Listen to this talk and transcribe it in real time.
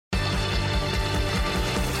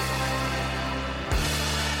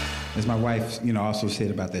Because my wife, also said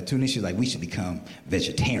about that too. And she's like, we should become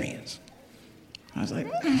vegetarians. I was like,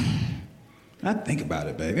 I think about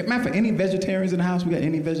it, baby. Matter of fact, any vegetarians in the house? We got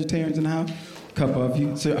any vegetarians in the house? A couple of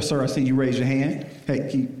you. Sir, I see you raise your hand. Hey,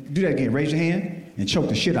 can you do that again? Raise your hand and choke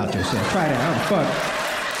the shit out yourself. Try that. How the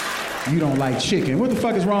fuck you don't like chicken? What the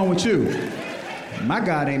fuck is wrong with you? My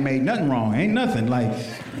God ain't made nothing wrong. Ain't nothing like...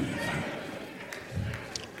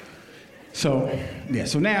 So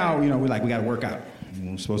now, we got to work out.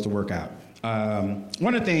 We're supposed to work out.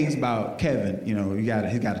 One of the things about Kevin,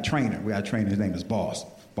 he's got a trainer. We got a trainer. His name is Boss.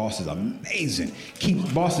 Boss is amazing.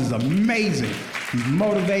 Boss is amazing. He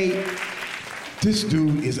motivate. This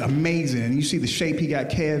dude is amazing. And you see the shape he got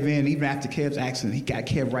Kev in. Even after Kev's accident, he got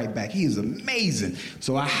Kev right back. He is amazing.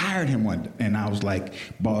 So I hired him one day, and I was like,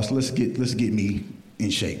 Boss, let's get me in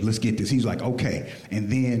shape. Let's get this. He was like, okay. And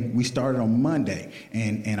then we started on Monday,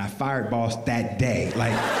 and I fired Boss that day.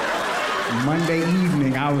 Like Monday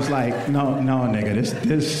evening, I was like, no, nigga,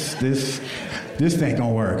 this ain't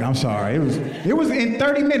gonna work. I'm sorry. It was in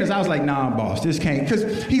 30 minutes. I was like, nah, Boss, this can't,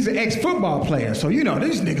 because he's an ex-football player. So these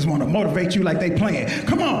niggas want to motivate you like they playing.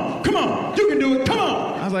 Come on, you can do it. Come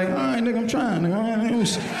on. I was like, all right, nigga, I'm trying.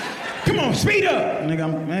 Nigga. Come on, speed up,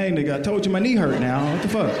 nigga. Hey, nigga, I told you my knee hurt now. What the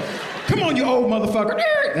fuck? Come on, you old motherfucker.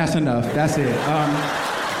 That's enough. That's it.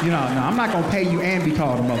 No, I'm not gonna pay you and be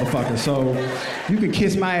called a motherfucker. So you can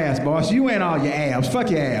kiss my ass, Boss. You ain't all your abs. Fuck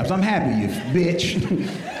your abs. I'm happy, you bitch.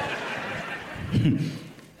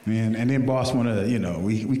 And then Boss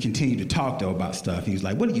we continue to talk though about stuff. He was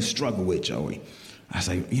like, what do you struggle with, Joey? I was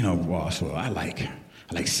like, Boss, well, I like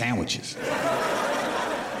sandwiches.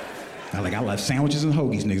 I love sandwiches and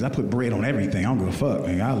hoagies, niggas. I put bread on everything. I don't give a fuck,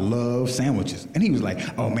 man. I love sandwiches. And he was like,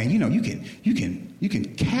 oh man, you can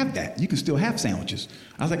have that. You can still have sandwiches.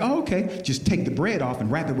 I was like, oh, okay. Just take the bread off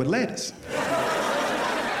and wrap it with lettuce.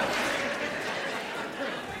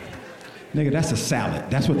 Nigga, that's a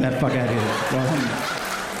salad. That's what that fuck out is.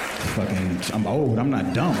 Well, I'm old. I'm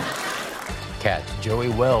not dumb. Catch Joey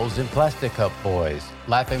Wells in Plastic Cup Boys,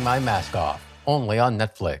 Laughing My Mask Off, only on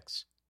Netflix.